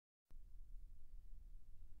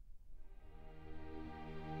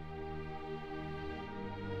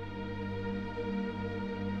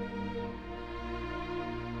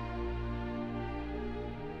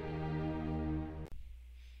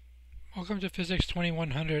Welcome to Physics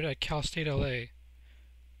 2100 at Cal State LA.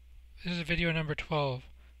 This is video number 12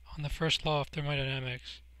 on the first law of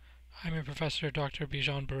thermodynamics. I'm your professor, Dr.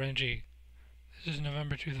 Bijan Berenji. This is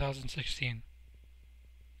November 2016.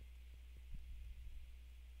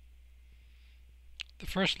 The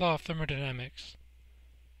first law of thermodynamics.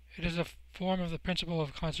 It is a form of the principle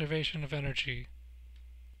of conservation of energy.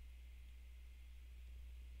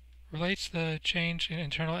 Relates the change in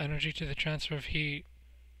internal energy to the transfer of heat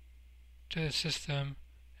to the system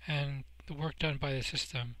and the work done by the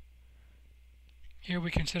system. Here we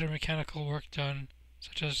consider mechanical work done,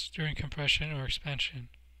 such as during compression or expansion.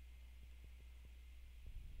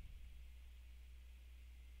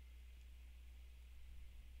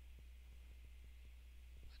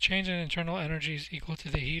 The change in internal energy is equal to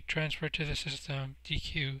the heat transferred to the system,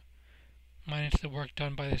 dQ, minus the work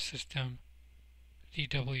done by the system,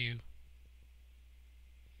 dW.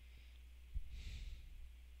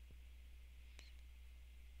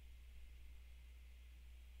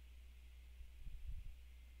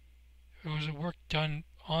 If it was a work done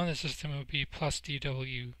on the system, it would be plus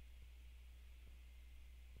dW.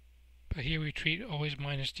 But here we treat always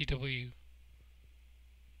minus dW.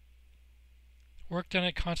 Work done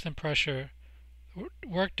at constant pressure.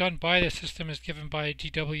 Work done by the system is given by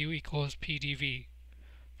dW equals pdV.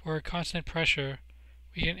 For a constant pressure,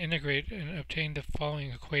 we can integrate and obtain the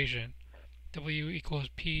following equation. W equals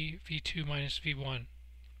P V2 minus V1.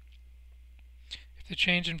 If the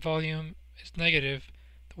change in volume is negative,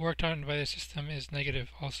 the work done by the system is negative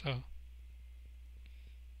also.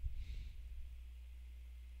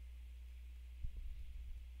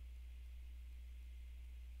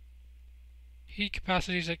 Heat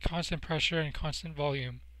capacities at constant pressure and constant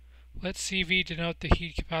volume. Let CV denote the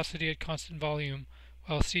heat capacity at constant volume,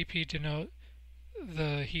 while CP denote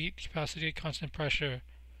the heat capacity at constant pressure.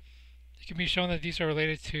 It can be shown that these are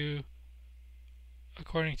related to,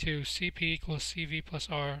 according to CP equals CV plus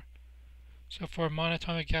R. So for a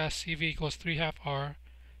monatomic gas, CV equals 3/2 R,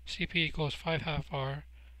 CP equals 5/2 R.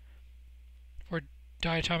 For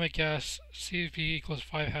diatomic gas, CV equals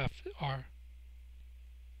 5/2 R.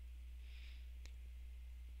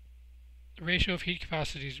 The ratio of heat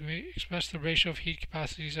capacities. We express the ratio of heat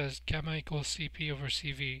capacities as gamma equals CP over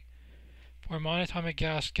CV. For a monatomic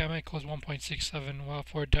gas, gamma equals 1.67, while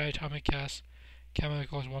for a diatomic gas, gamma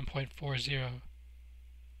equals 1.40.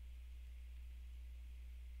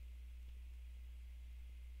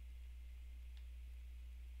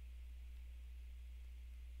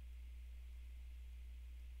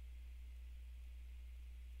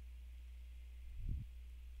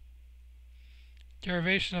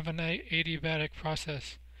 Derivation of an adiabatic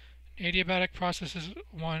process. An adiabatic process is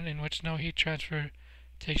one in which no heat transfer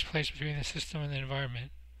takes place between the system and the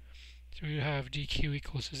environment. So we have dQ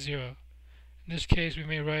equals 0. In this case, we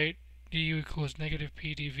may write du equals negative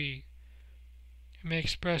pdV. We may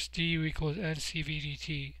express du equals ncv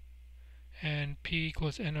dt and p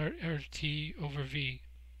equals nRT over v,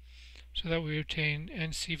 so that we obtain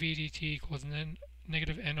ncv dt equals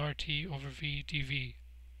negative nRT over v dV.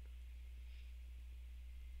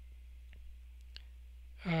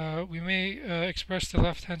 We may express the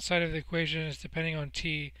left-hand side of the equation as depending on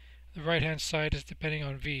t, the right-hand side is depending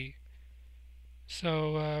on v.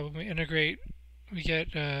 So when we integrate, we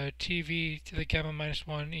get tv to the gamma minus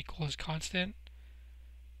 1 equals constant.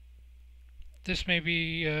 This may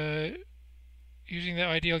be, using the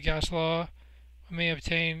ideal gas law, we may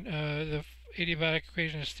obtain the adiabatic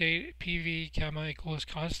equation of state pv gamma equals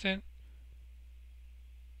constant.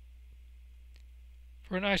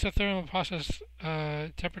 For an isothermal process,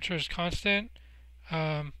 temperature is constant.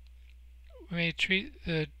 We may treat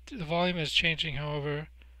the volume as changing, however,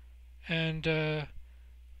 and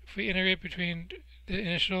if we integrate between the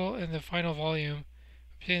initial and the final volume,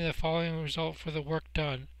 obtain the following result for the work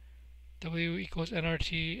done. W equals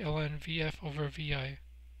nRT ln Vf over Vi.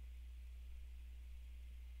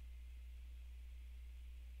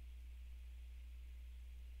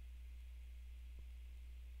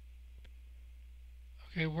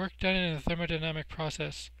 Okay, work done in a thermodynamic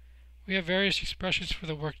process. We have various expressions for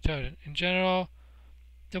the work done. In general,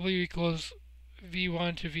 W equals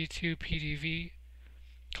V1 to V2 pdV.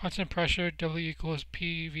 Constant pressure, W equals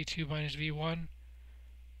P V2 minus V1.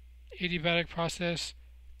 Adiabatic process,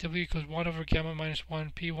 W equals 1 over gamma minus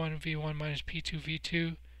 1 P1 V1 minus P2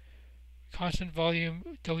 V2. Constant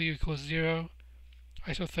volume, W equals 0.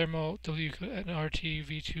 Isothermal, W equals nRT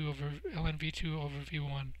V2 over ln V2 over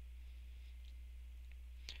V1.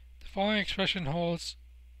 The following expression holds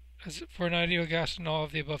as for an ideal gas in all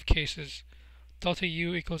of the above cases. Delta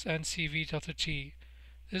U equals NCV delta T.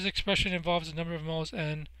 This expression involves the number of moles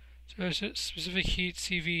N So there's a specific heat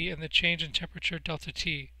CV and the change in temperature delta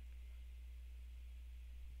T.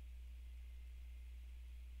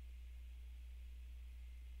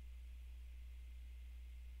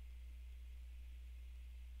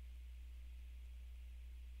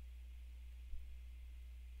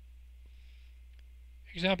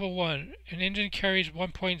 Example 1. An engine carries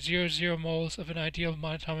 1.00 moles of an ideal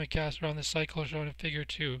monatomic gas around the cycle shown in figure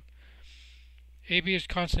 2. AB is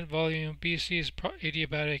constant volume, BC is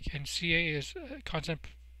adiabatic, and CA is constant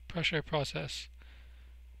pressure process.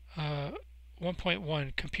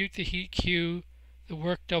 1.1. Compute the heat Q, the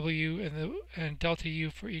work W, and delta U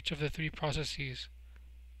for each of the three processes.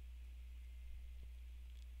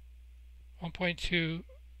 1.2.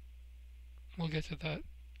 We'll get to that.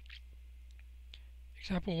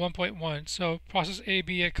 Example 1.1. So process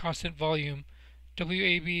AB at constant volume.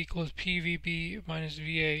 WAB equals PVB minus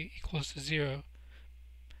VA equals to 0.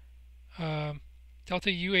 Delta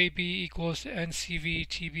UAB equals to NCV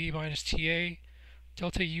TB minus TA.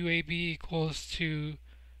 Delta UAB equals to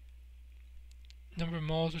number of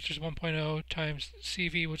moles, which is 1.0, times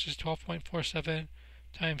CV, which is 12.47,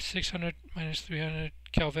 times 600 minus 300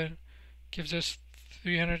 Kelvin, gives us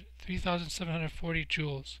 3,740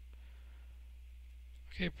 joules.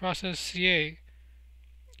 Okay, process CA.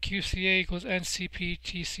 QCA equals NCP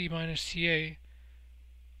TC minus TA.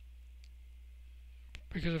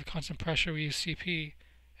 Because of constant pressure, we use CP,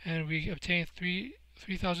 and we obtain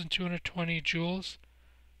 3,220 joules.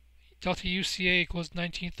 Delta UCA equals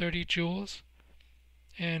 1930 joules,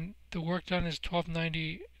 and the work done is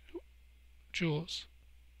 1290 joules.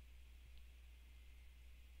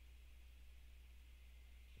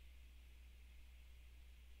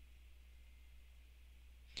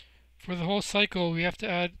 For the whole cycle, we have to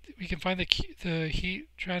add. We can find the heat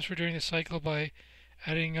transfer during the cycle by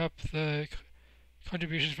adding up the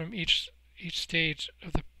contributions from each stage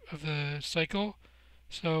of the cycle.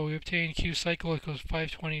 So we obtain Q cycle equals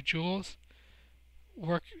 520 joules.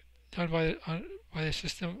 Work done by the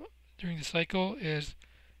system during the cycle is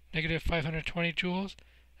negative 520 joules,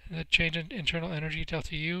 and the change in internal energy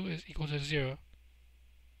delta U is equal to 0.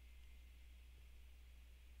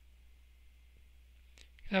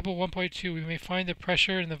 Example 1.2, we may find the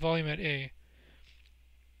pressure and the volume at A.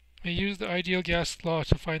 We use the ideal gas law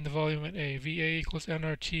to find the volume at A. VA equals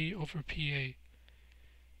nRT over PA.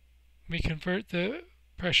 We convert the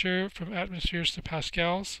pressure from atmospheres to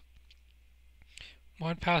pascals.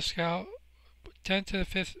 1 pascal, 10 to the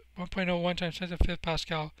 5th, 1.01 times 10 to the 5th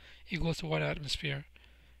pascal equals to 1 atmosphere.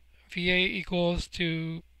 VA equals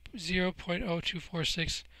to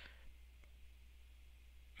 0.0246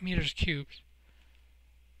 meters cubed.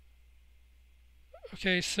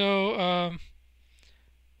 Okay, so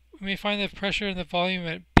we may find the pressure and the volume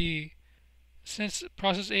at B. Since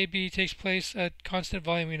process AB takes place at constant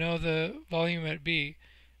volume, we know the volume at B.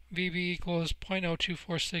 VB equals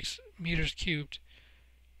 0.0246 meters cubed.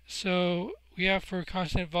 So we have for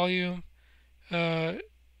constant volume, we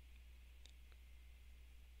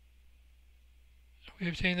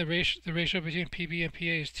obtain the ratio between PB and PA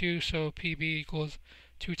is 2, so PB equals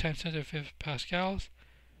 2 times 10 to the 5th pascals.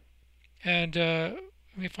 And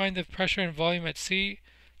we find the pressure and volume at C.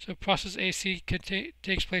 So process AC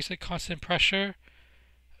takes place at constant pressure.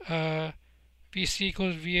 VC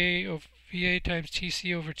equals VA times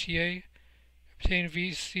TC over TA. Obtain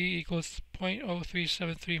VC equals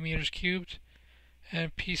 0.0373 meters cubed.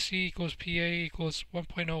 And PC equals PA equals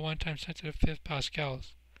 1.01 times 10 to the 5th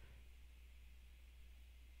pascals.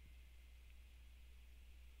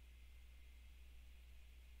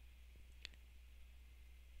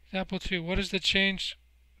 Example 2. What is the change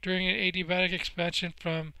during an adiabatic expansion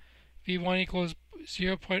from V1 equals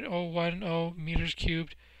 0.010 meters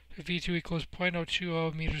cubed to V2 equals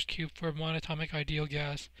 0.020 meters cubed for a monatomic ideal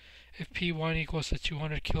gas if P1 equals to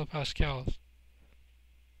 200 kilopascals?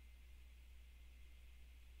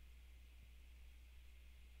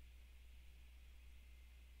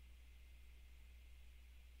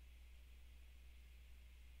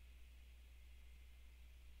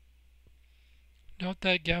 Note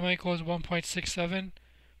that gamma equals 1.67.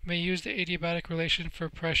 May use the adiabatic relation for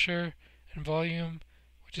pressure and volume,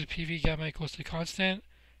 which is PV gamma equals to constant,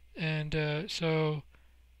 and so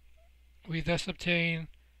we thus obtain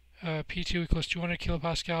P2 equals 200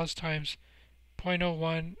 kilopascals times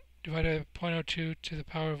 0.01 divided by 0.02 to the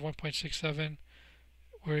power of 1.67,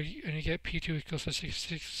 and you get P2 equals to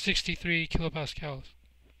 63 kilopascals.